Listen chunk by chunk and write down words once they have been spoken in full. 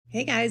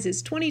Hey guys,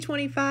 it's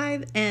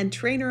 2025 and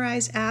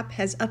Trainerize app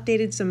has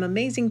updated some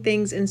amazing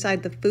things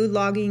inside the food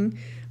logging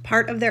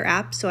part of their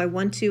app. So I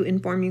want to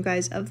inform you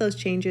guys of those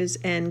changes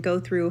and go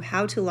through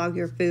how to log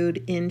your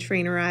food in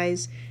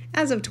Trainerize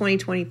as of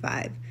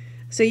 2025.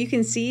 So you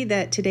can see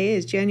that today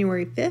is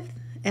January 5th,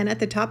 and at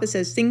the top it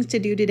says things to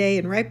do today,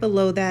 and right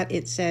below that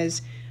it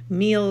says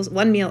meals,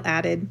 one meal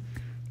added.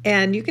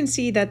 And you can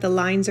see that the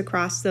lines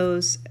across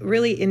those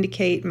really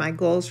indicate my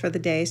goals for the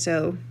day.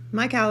 So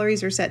my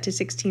calories are set to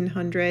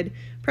 1600,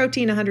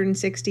 protein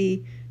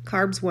 160,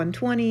 carbs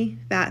 120,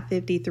 fat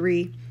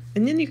 53.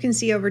 And then you can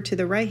see over to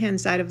the right-hand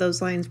side of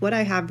those lines what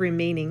I have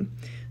remaining.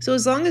 So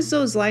as long as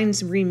those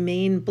lines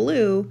remain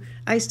blue,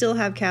 I still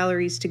have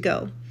calories to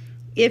go.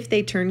 If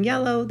they turn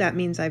yellow, that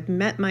means I've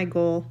met my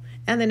goal.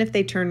 And then if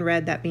they turn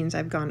red, that means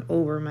I've gone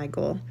over my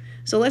goal.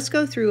 So let's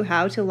go through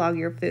how to log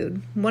your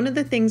food. One of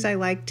the things I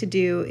like to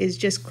do is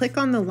just click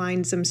on the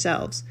lines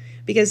themselves,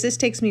 because this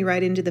takes me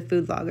right into the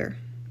food logger.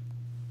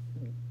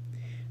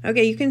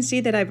 Okay, you can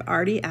see that I've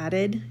already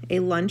added a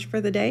lunch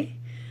for the day,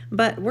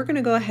 but we're going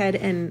to go ahead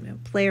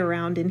and play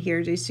around in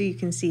here just so you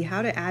can see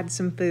how to add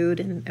some food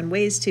and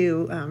ways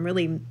to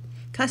really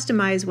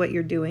customize what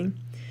you're doing.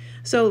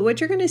 So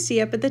what you're going to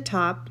see up at the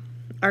top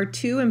are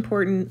two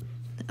important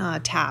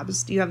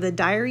tabs. You have the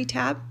diary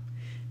tab,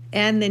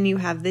 and then you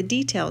have the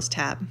details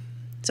tab.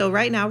 So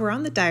right now we're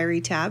on the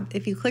diary tab.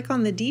 If you click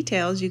on the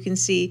details, you can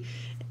see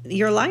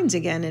your lines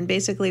again and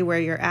basically where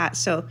you're at.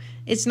 So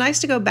it's nice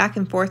to go back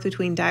and forth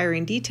between diary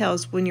and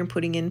details when you're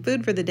putting in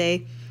food for the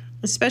day,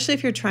 especially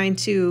if you're trying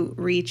to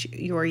reach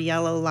your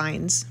yellow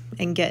lines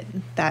and get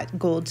that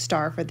gold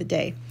star for the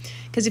day.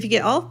 Because if you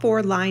get all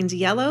 4 lines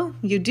yellow,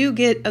 you do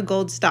get a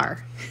gold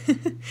star.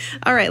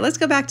 All right, let's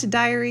go back to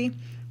diary.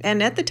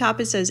 And at the top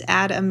it says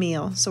add a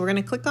meal. So we're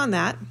going to click on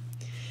that.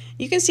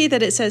 You can see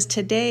that it says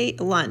today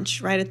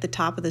lunch right at the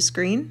top of the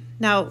screen.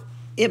 Now,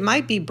 it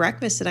might be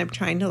breakfast that I'm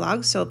trying to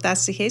log. So if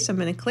that's the case, I'm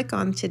going to click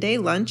on today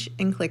lunch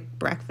and click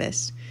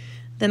breakfast.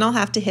 Then I'll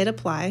have to hit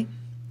apply.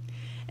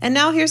 And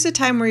now here's the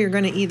time where you're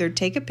going to either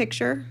take a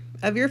picture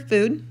of your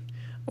food,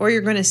 or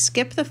you're going to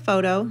skip the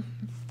photo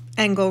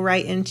and go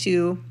right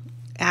into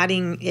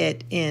adding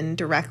it in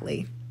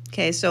directly.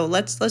 Okay, so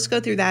let's go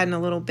through that in a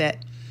little bit.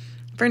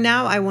 For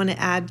now, I want to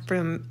add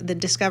from the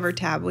Discover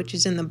tab, which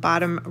is in the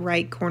bottom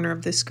right corner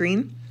of the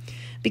screen,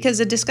 because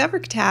the Discover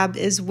tab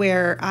is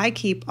where I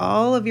keep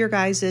all of your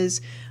guys'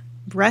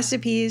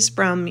 recipes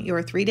from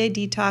your 3-day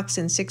detox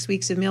and 6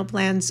 weeks of meal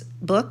plans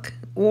book,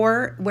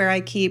 or where I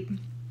keep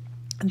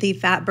the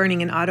fat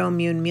burning and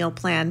autoimmune meal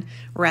plan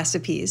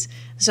recipes.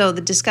 So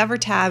the Discover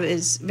tab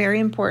is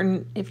very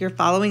important if you're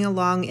following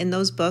along in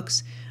those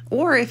books,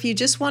 or if you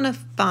just want to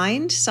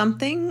find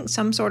something,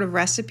 some sort of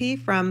recipe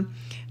from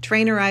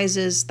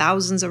Trainerize's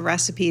thousands of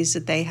recipes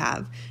that they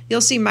have.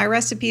 You'll see my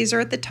recipes are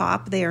at the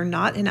top. They are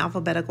not in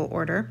alphabetical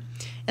order,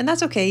 and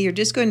that's okay. You're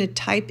just going to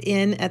type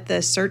in at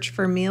the search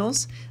for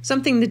meals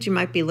something that you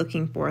might be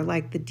looking for,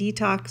 like the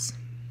detox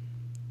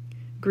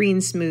green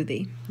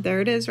smoothie. There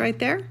it is right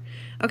there.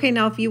 Okay,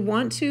 now if you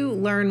want to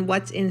learn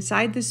what's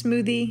inside the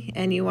smoothie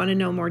and you want to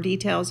know more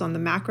details on the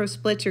macro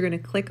splits, you're going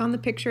to click on the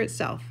picture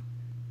itself,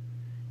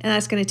 and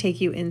that's going to take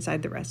you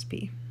inside the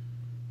recipe.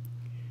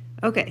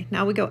 Okay,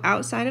 now we go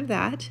outside of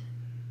that.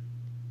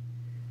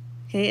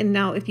 Okay, and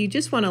now if you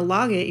just want to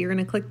log it, you're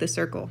going to click the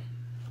circle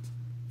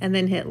and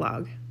then hit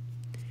log.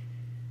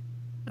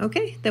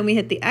 Okay, then we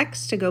hit the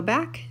X to go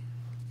back,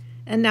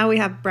 and now we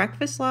have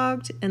breakfast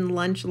logged and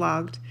lunch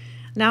logged.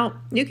 Now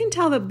you can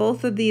tell that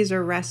both of these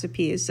are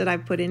recipes that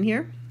I've put in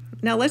here.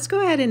 Now let's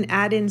go ahead and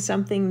add in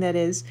something that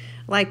is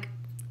like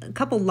a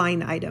couple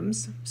line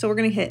items. So we're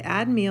going to hit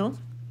add meal,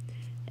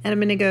 and I'm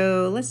going to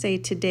go, let's say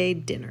today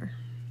dinner.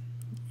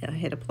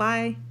 Hit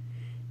apply,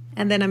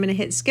 and then I'm going to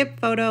hit skip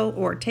photo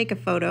or take a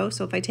photo.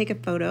 So if I take a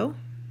photo,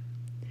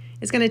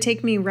 it's going to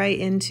take me right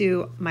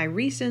into my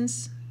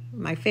recents,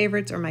 my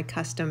favorites, or my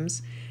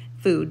customs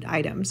food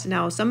items.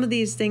 Now some of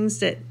these things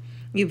that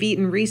you've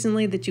eaten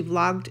recently that you've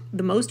logged,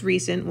 the most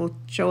recent, will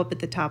show up at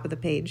the top of the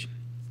page.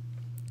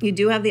 You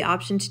do have the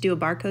option to do a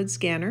barcode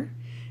scanner,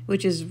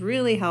 which is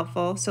really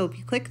helpful. So if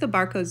you click the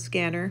barcode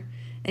scanner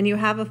and you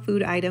have a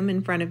food item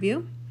in front of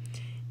you,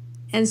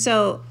 and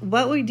so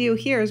what we do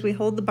here is we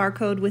hold the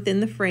barcode within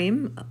the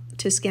frame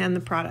to scan the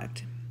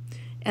product.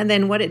 And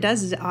then what it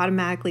does is it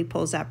automatically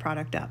pulls that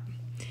product up.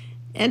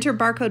 Enter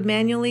barcode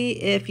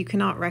manually if you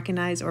cannot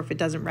recognize, or if it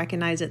doesn't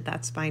recognize it,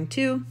 that's fine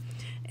too.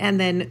 And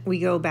then we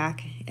go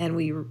back and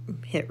we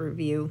hit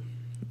review,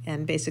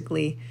 and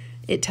basically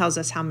it tells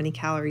us how many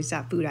calories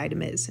that food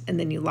item is, and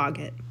then you log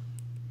it.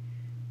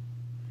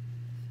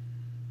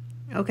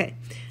 Okay,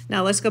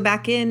 now let's go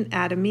back in,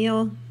 add a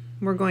meal.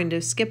 We're going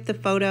to skip the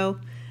photo.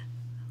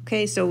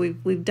 Okay, so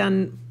we've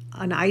done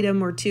an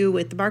item or two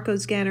with the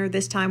barcode scanner.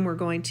 This time we're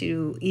going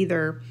to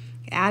either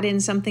add in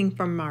something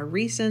from our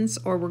recents,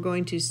 or we're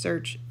going to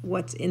search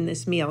what's in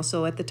this meal.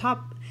 So at the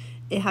top,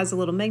 it has a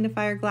little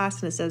magnifier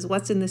glass and it says,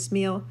 what's in this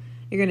meal?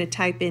 You're going to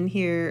type in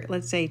here,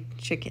 let's say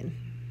chicken.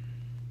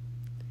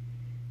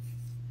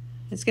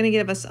 It's going to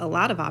give us a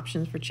lot of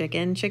options for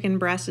chicken. Chicken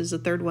breast is the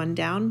third one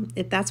down.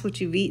 If that's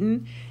what you've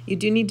eaten, you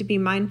do need to be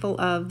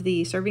mindful of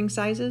the serving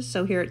sizes.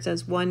 So here it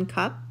says 1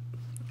 cup.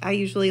 I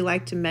usually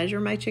like to measure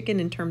my chicken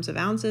in terms of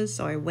ounces,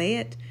 so I weigh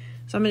it.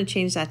 So I'm going to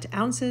change that to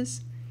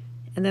ounces.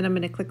 And then I'm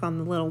going to click on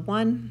the little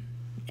 1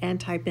 and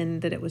type in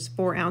that it was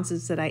 4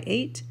 ounces that I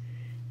ate.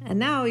 And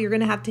now you're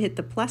going to have to hit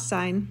the plus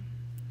sign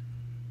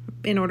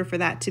in order for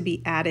that to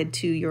be added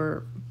to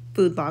your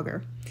food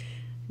logger.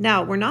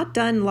 Now, we're not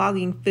done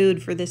logging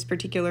food for this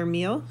particular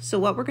meal. So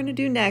what we're going to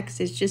do next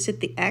is just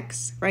hit the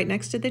X right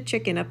next to the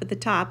chicken up at the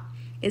top.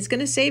 It's going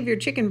to save your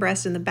chicken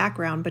breast in the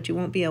background, but you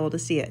won't be able to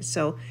see it.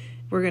 So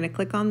we're going to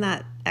click on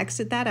that,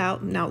 exit that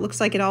out. Now it looks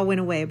like it all went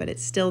away, but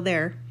it's still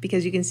there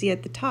because you can see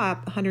at the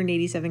top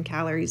 187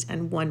 calories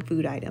and 1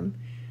 food item.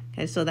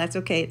 Okay, so that's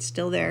okay, it's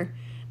still there.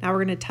 Now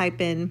we're going to type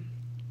in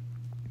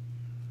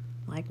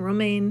like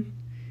romaine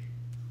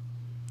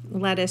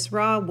lettuce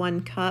raw,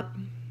 1 cup.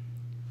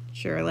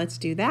 Sure, let's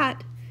do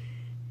that.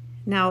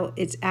 Now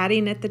it's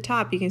adding at the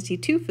top. You can see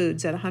 2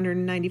 foods at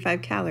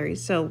 195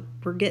 calories. So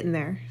we're getting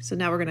there. So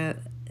now we're going to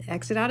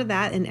exit out of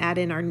that and add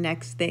in our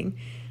next thing.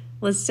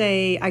 Let's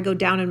say I go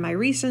down in my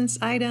recent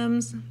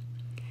items,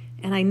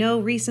 and I know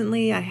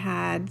recently I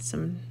had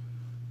some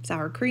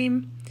sour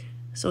cream.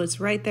 So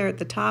it's right there at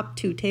the top,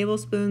 2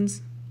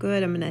 tablespoons.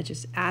 Good, I'm going to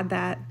just add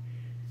that.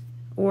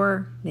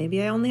 Or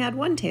maybe I only had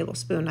 1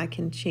 tablespoon. I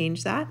can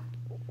change that.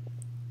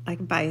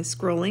 By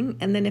scrolling,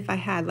 and then if I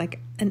had like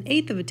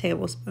 1/8 of a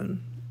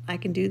tablespoon, I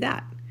can do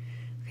that.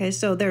 Okay,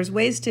 so there's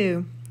ways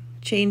to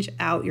change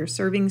out your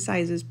serving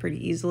sizes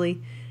pretty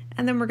easily,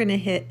 and then we're going to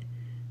hit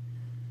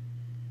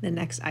the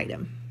next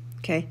item.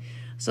 Okay,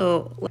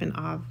 so an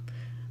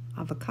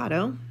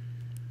avocado.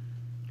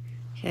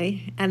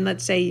 Okay, and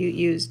let's say you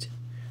used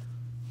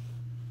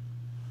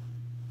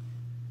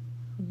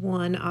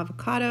 1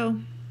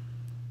 avocado,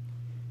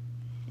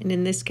 and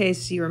in this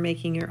case you are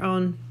making your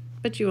own,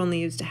 but you only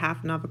used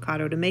 1/2 an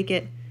avocado to make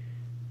it.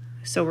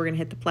 So we're going to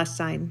hit the plus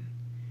sign.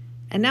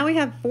 And now we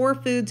have 4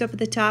 foods up at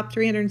the top,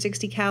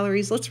 360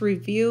 calories. Let's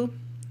review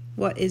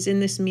what is in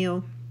this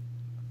meal.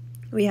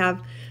 We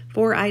have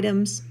 4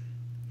 items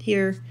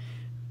here.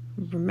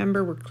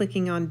 Remember, we're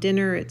clicking on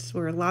dinner.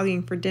 We're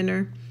logging for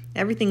dinner.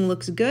 Everything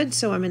looks good,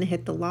 so I'm going to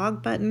hit the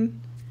log button.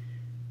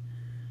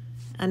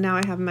 And now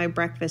I have my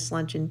breakfast,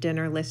 lunch, and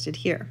dinner listed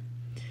here.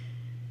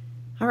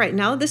 All right,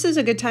 now this is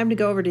a good time to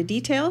go over to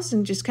details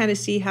and just kind of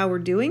see how we're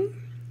doing.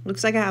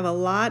 Looks like I have a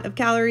lot of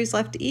calories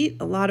left to eat,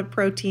 a lot of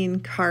protein,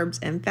 carbs,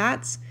 and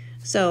fats.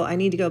 So I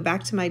need to go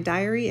back to my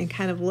diary and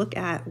kind of look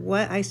at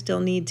what I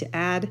still need to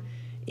add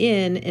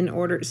in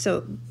order.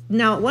 So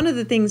now one of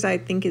the things I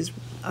think is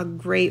a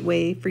great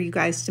way for you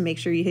guys to make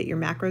sure you hit your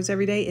macros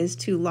every day is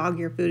to log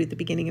your food at the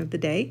beginning of the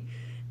day,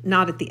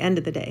 not at the end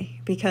of the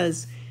day.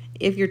 Because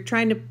if you're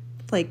trying to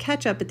play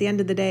catch up at the end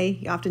of the day,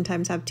 you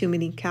oftentimes have too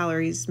many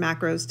calories,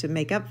 macros to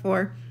make up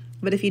for.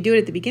 But if you do it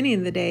at the beginning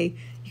of the day,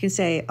 you can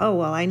say, oh,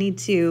 well, I need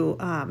to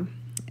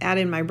add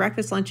in my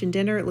breakfast, lunch, and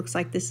dinner. It looks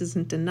like this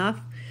isn't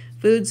enough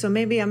food, so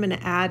maybe I'm going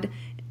to add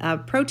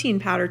protein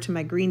powder to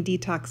my green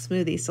detox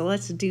smoothie. So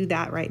let's do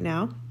that right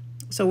now.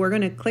 So we're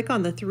going to click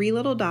on the 3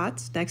 little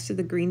dots next to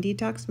the green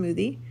detox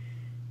smoothie,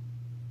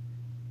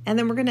 and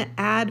then we're going to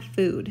add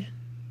food.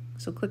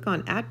 So click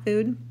on add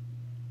food,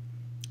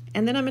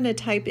 and then I'm going to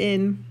type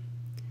in,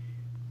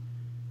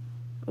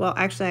 well,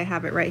 actually I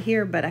have it right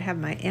here, but I have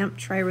my AMP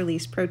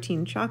Tri-Release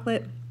Protein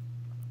Chocolate,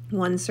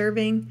 1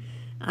 serving.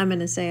 I'm going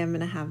to say I'm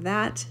going to have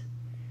that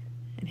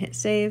and hit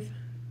save.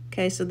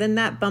 Okay, so then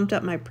that bumped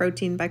up my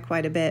protein by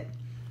quite a bit.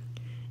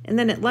 And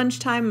then at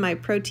lunchtime, my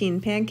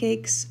protein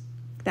pancakes,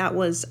 that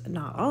was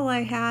not all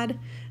I had.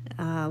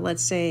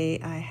 Let's say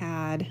I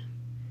had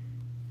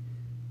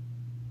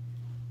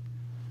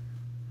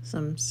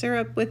some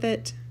syrup with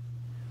it,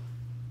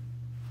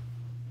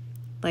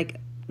 like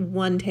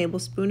 1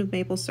 tablespoon of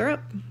maple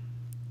syrup,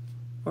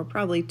 or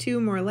probably 2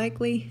 more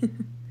likely.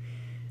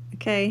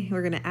 Okay,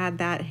 we're going to add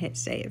that and hit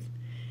save.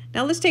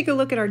 Now let's take a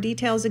look at our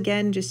details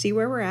again, just see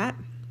where we're at.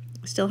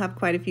 Still have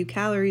quite a few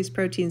calories,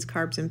 proteins,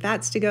 carbs, and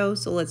fats to go.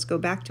 So let's go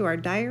back to our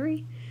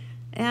diary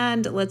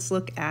and let's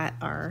look at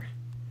our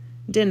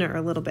dinner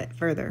a little bit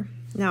further.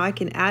 Now I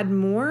can add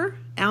more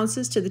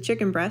ounces to the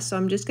chicken breast. So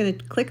I'm just going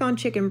to click on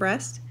chicken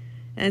breast,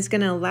 and it's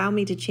going to allow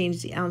me to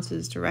change the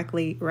ounces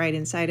directly right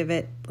inside of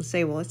it. Let's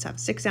say, well, let's have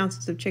 6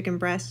 ounces of chicken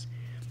breast.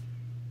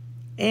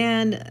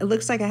 And it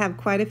looks like I have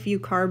quite a few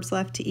carbs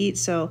left to eat,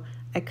 so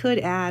I could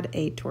add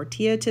a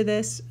tortilla to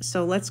this.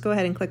 So let's go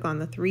ahead and click on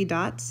the 3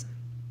 dots.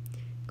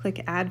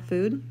 Click add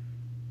food.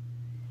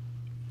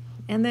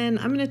 And then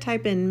I'm going to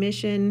type in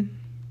mission,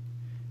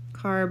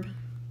 carb,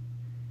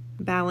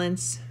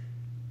 balance,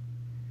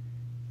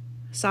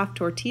 soft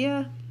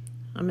tortilla.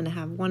 I'm going to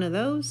have 1 of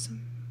those.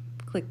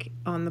 Click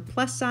on the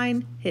plus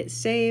sign, hit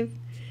save.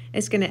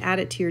 It's going to add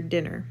it to your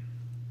dinner.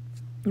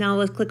 Now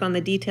let's click on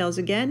the details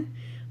again.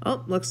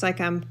 Oh, looks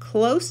like I'm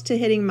close to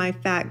hitting my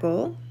fat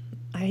goal.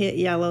 I hit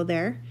yellow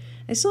there.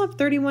 I still have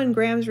 31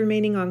 grams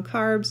remaining on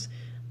carbs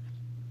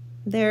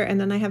there, and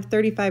then I have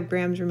 35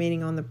 grams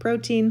remaining on the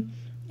protein.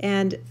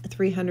 and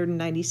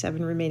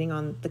 397 remaining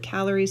on the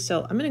calories.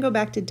 So I'm going to go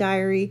back to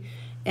diary,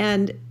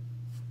 and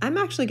I'm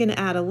actually going to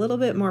add a little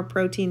bit more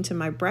protein to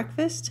my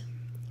breakfast,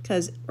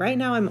 because right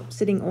now I'm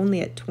sitting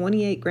only at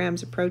 28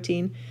 grams of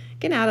protein. I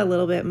can add a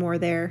little bit more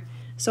there.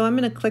 So I'm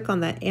going to click on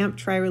that AMP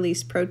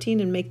Tri-Release Protein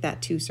and make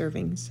that 2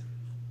 servings.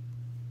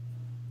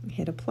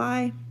 Hit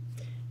apply,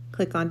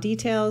 click on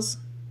details,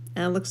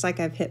 and it looks like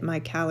I've hit my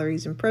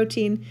calories and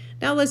protein.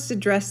 Now let's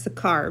address the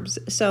carbs.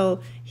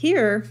 So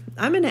here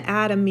I'm going to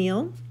add a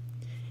meal,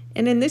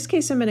 and in this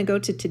case I'm going to go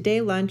to Today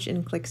Lunch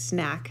and click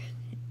Snack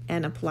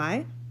and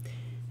apply.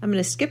 I'm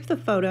going to skip the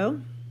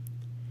photo,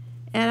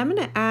 and I'm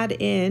going to add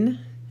in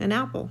an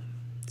apple.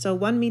 So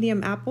 1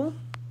 medium apple,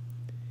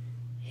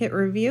 hit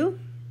review,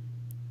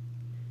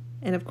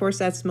 and of course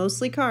that's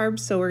mostly carbs,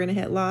 so we're going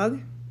to hit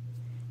log.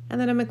 And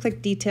then I'm going to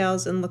click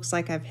details, and looks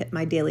like I've hit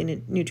my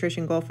daily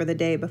nutrition goal for the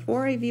day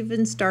before I've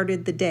even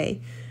started the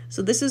day.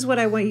 So this is what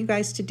I want you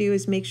guys to do,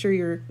 is make sure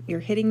you're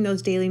hitting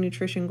those daily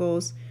nutrition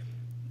goals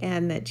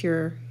and that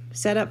you're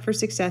set up for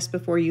success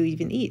before you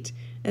even eat.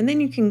 And then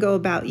you can go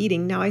about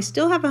eating. Now I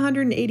still have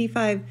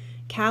 185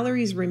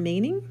 calories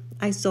remaining.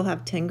 I still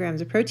have 10 grams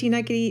of protein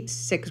I could eat,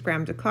 6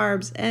 grams of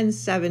carbs, and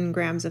 7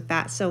 grams of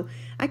fat. So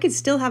I could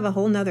still have a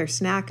whole nother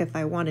snack if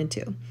I wanted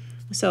to.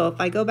 So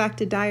if I go back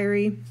to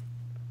diary,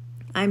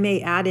 I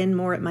may add in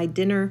more at my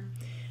dinner,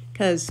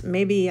 because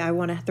maybe I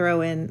want to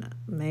throw in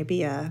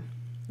maybe a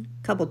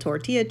couple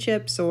tortilla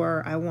chips,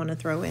 or I want to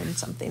throw in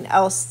something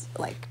else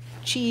like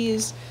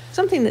cheese,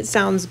 something that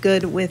sounds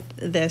good with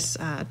this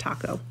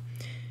taco.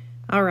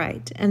 All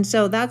right, and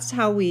so that's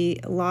how we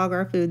log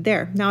our food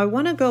there. Now I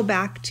want to go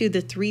back to the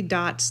 3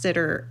 dots that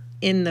are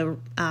in the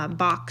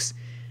box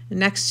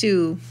next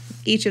to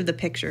each of the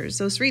pictures.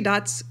 Those 3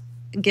 dots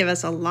give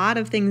us a lot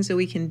of things that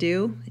we can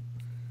do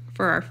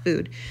for our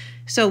food.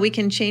 So we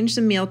can change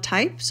the meal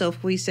type. So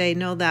if we say,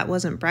 no, that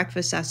wasn't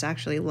breakfast, that's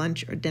actually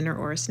lunch or dinner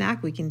or a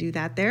snack, we can do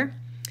that there.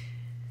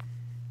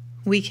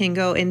 We can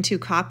go into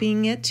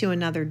copying it to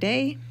another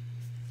day.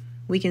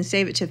 We can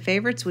save it to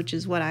favorites, which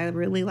is what I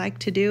really like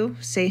to do.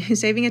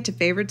 Saving it to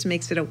favorites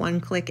makes it a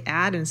 1-click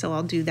add, and so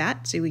I'll do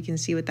that so we can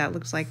see what that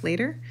looks like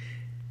later.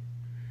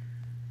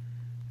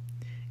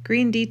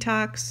 Green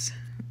detox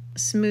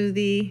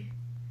smoothie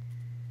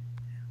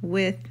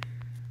with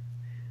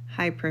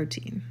high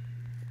protein.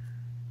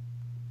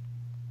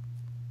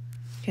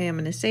 Okay, I'm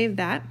going to save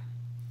that.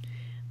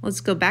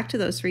 Let's go back to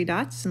those 3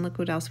 dots and look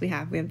what else we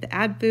have. We have the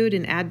add food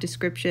and add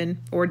description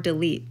or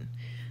delete.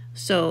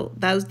 So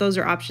those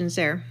are options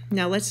there.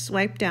 Now let's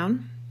swipe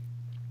down.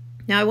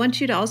 Now I want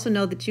you to also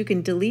know that you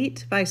can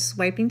delete by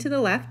swiping to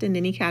the left in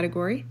any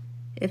category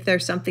if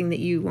there's something that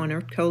you want to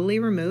totally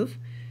remove.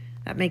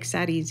 That makes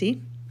that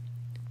easy.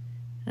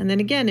 And then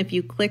again, if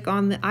you click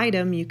on the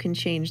item, you can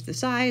change the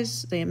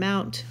size, the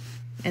amount,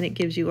 and it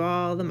gives you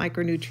all the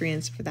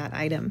micronutrients for that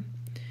item.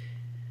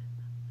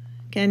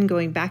 Again,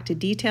 going back to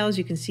details,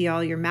 you can see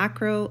all your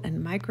macro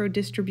and micro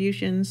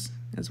distributions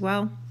as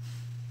well.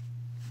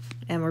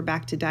 And we're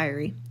back to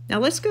diary. Now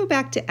let's go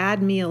back to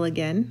add meal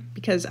again,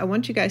 because I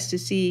want you guys to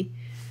see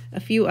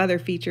a few other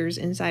features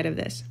inside of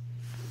this.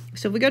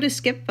 So if we go to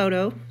skip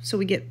photo, so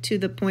we get to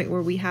the point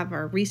where we have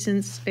our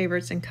recents,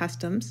 favorites, and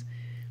customs.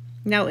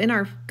 Now in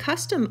our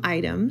custom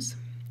items,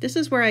 this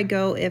is where I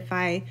go if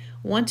I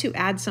want to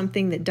add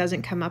something that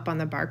doesn't come up on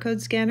the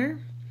barcode scanner.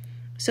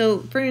 So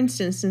for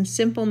instance, in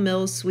Simple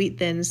Mills Sweet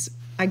Thins,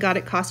 I got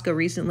at Costco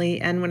recently,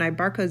 and when I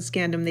barcode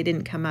scanned them, they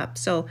didn't come up.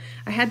 So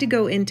I had to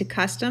go into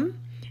custom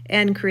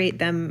and create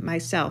them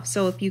myself.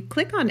 So if you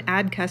click on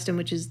Add Custom,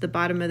 which is the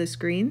bottom of the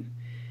screen,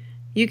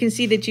 you can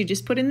see that you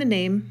just put in the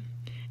name,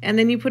 and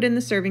then you put in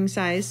the serving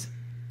size,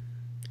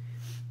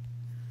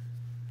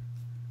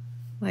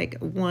 like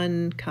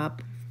 1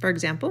 cup, for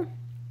example.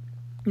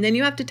 And then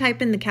you have to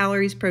type in the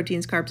calories,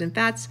 proteins, carbs, and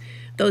fats.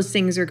 Those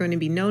things are going to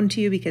be known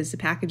to you because the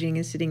packaging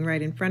is sitting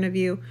right in front of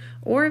you.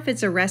 Or if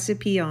it's a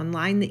recipe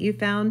online that you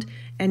found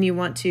and you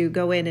want to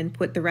go in and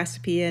put the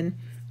recipe in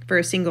for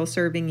a single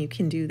serving, you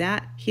can do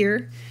that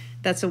here.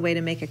 That's a way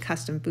to make a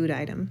custom food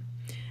item.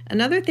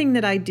 Another thing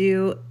that I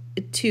do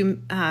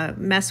to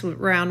mess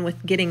around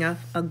with getting a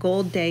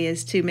gold day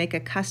is to make a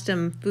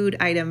custom food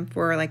item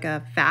for like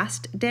a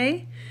fast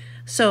day,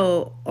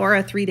 or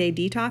a 3-day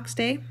detox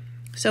day.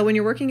 So when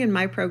you're working in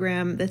my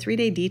program, the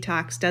 3-day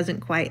detox doesn't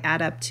quite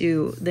add up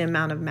to the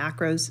amount of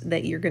macros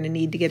that you're going to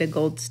need to get a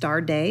gold star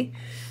day.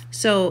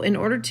 So in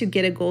order to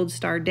get a gold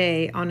star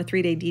day on a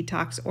 3-day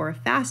detox or a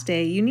fast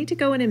day, you need to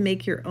go in and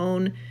make your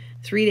own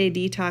 3-day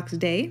detox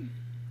day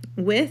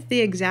with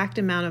the exact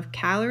amount of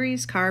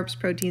calories, carbs,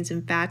 proteins,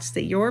 and fats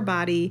that your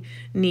body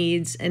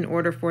needs in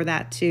order for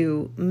that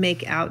to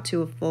make out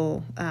to a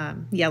full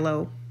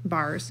yellow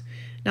bars.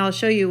 Now I'll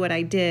show you what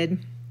I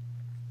did.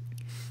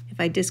 If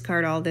I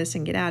discard all this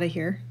and get out of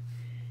here,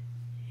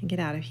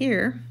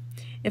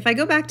 if I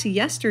go back to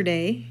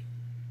yesterday,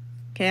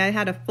 okay, I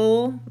had a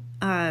full,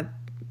 I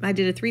did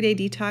a 3-day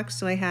detox,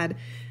 so I had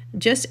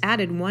just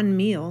added 1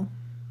 meal.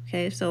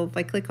 Okay, so if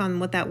I click on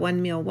what that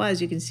 1 meal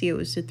was, you can see it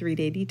was a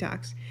 3-day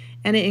detox.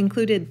 And it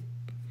included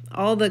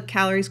all the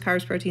calories,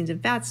 carbs, proteins,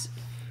 and fats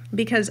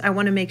because I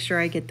want to make sure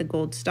I get the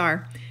gold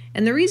star.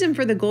 And the reason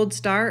for the gold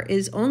star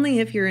is only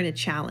if you're in a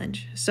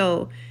challenge.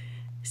 So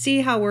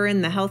see how we're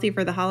in the Healthy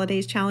for the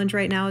Holidays challenge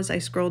right now as I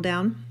scroll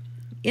down?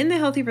 In the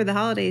Healthy for the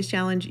Holidays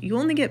challenge, you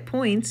only get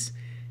points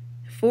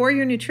for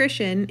your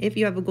nutrition if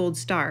you have a gold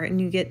star, and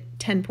you get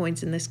 10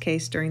 points in this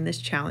case during this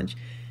challenge.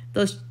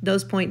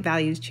 Those point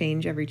values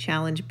change every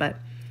challenge, but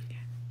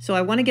so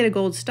I want to get a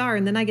gold star,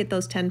 and then I get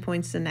those 10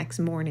 points the next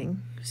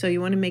morning. So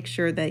you want to make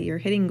sure that you're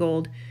hitting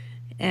gold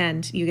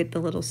and you get the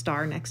little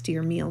star next to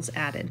your meals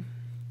added.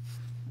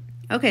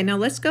 Okay, now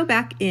let's go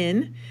back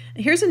in.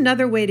 Here's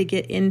another way to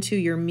get into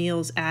your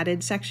meals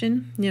added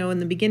section. You know, in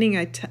the beginning,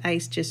 I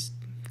just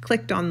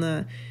clicked on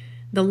the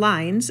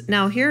lines.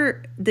 Now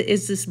here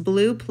is this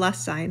blue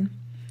plus sign.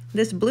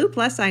 This blue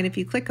plus sign, if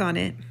you click on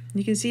it,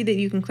 you can see that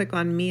you can click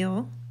on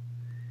meal,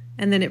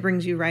 and then it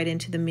brings you right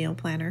into the meal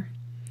planner.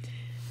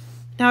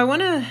 Now I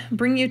want to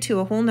bring you to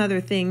a whole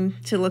nother thing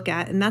to look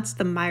at, and that's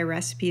the My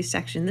Recipes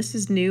section. This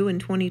is new in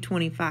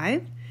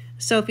 2025.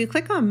 So if you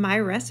click on My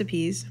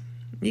Recipes,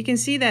 you can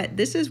see that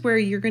this is where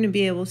you're going to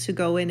be able to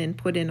go in and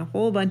put in a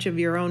whole bunch of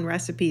your own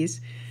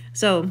recipes.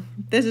 So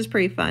this is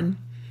pretty fun.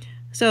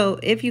 So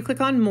if you click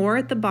on More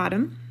at the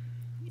bottom,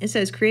 it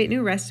says Create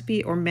New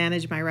Recipe or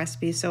Manage My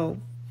Recipe. So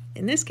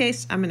in this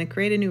case, I'm going to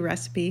create a new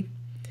recipe.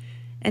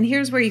 And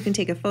here's where you can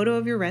take a photo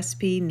of your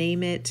recipe,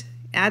 name it,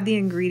 add the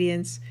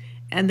ingredients,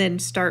 and then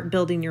start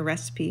building your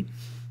recipe.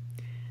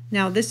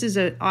 Now, this is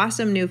an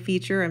awesome new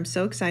feature. I'm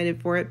so excited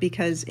for it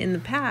because in the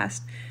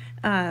past,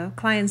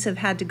 clients have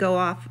had to go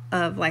off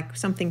of like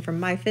something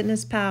from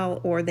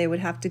MyFitnessPal, or they would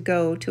have to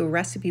go to a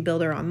recipe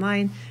builder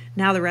online.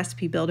 Now the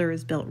recipe builder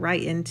is built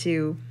right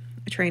into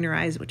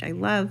Trainerize, which I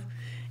love.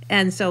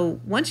 And so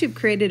once you've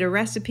created a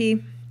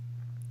recipe,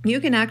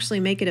 you can actually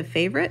make it a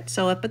favorite.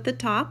 So up at the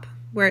top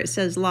where it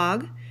says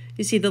log,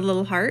 you see the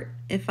little heart.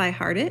 If I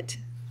heart it,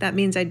 that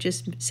means I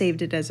just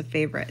saved it as a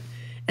favorite.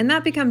 And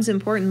that becomes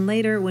important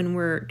later when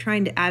we're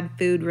trying to add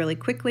food really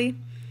quickly.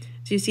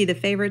 So you see the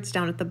favorites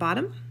down at the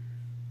bottom.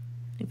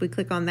 If we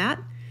click on that,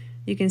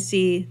 you can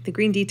see the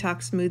green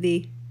detox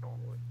smoothie,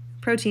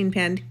 protein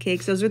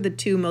pancakes. Those are the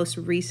two most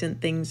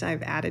recent things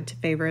I've added to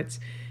favorites.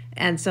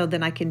 And so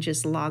then I can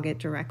just log it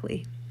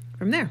directly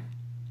from there.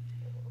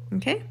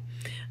 Okay,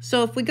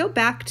 so if we go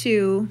back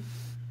to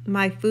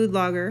my food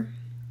logger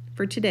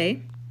for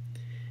today,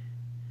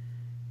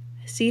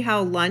 see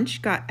how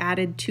lunch got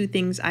added two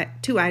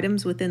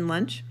items within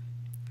lunch.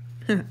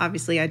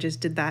 Obviously, I just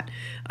did that.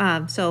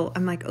 So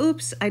I'm like,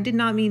 oops, I did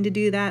not mean to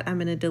do that. I'm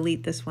going to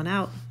delete this one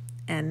out.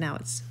 And now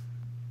it's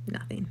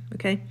nothing.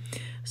 Okay,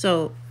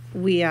 so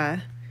we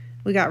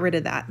got rid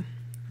of that.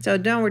 So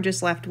now we're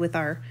just left with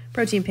our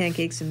protein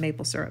pancakes and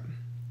maple syrup.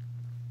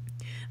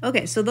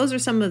 Okay, so those are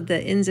some of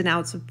the ins and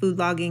outs of food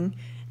logging.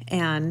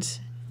 And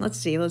let's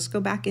see, let's go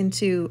back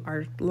into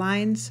our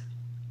lines.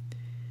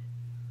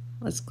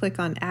 Let's click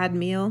on Add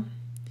Meal.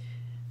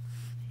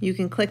 You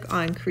can click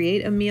on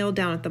Create a Meal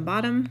down at the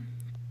bottom,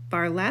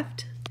 far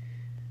left.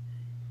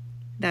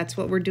 That's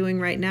what we're doing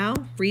right now.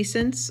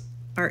 Recents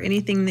are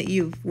anything that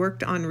you've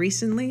worked on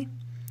recently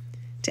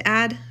to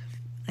add.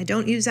 I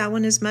don't use that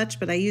one as much,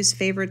 but I use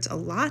favorites a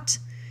lot,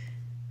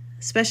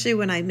 especially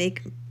when I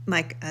make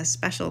like a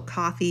special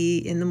coffee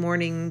in the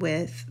morning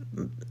with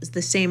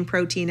the same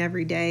protein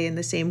every day and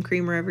the same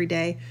creamer every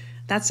day.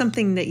 That's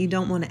something that you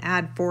don't want to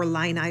add 4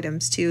 line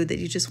items to, that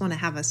you just want to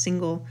have a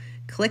single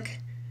click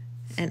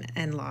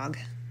and log.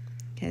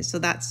 Okay, so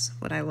that's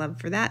what I love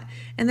for that.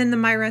 And then the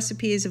My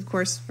Recipes, of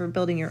course, for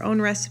building your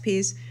own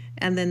recipes,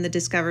 and then the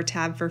Discover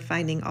tab for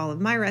finding all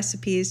of my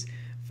recipes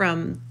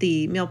from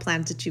the meal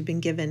plans that you've been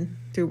given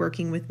through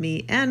working with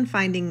me, and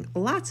finding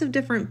lots of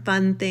different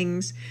fun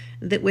things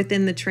that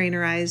within the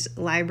Trainerize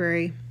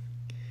library.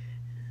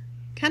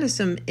 Kind of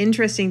some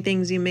interesting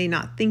things you may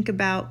not think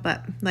about,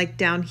 but like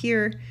down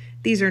here,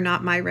 these are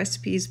not my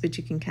recipes, but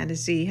you can kind of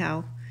see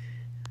how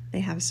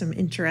they have some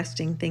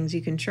interesting things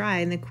you can try.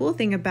 And the cool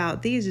thing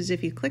about these is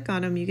if you click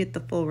on them, you get the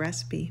full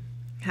recipe,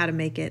 how to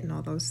make it and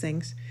all those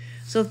things.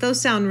 So if those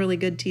sound really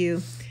good to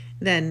you,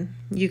 then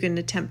you can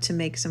attempt to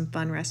make some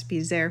fun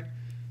recipes there.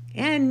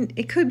 And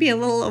it could be a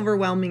little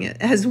overwhelming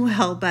as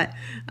well, but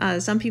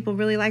some people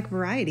really like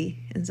variety,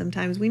 and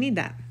sometimes we need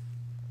that.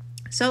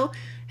 So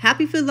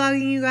happy food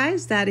logging, you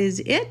guys. That is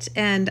it,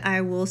 and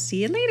I will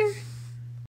see you later.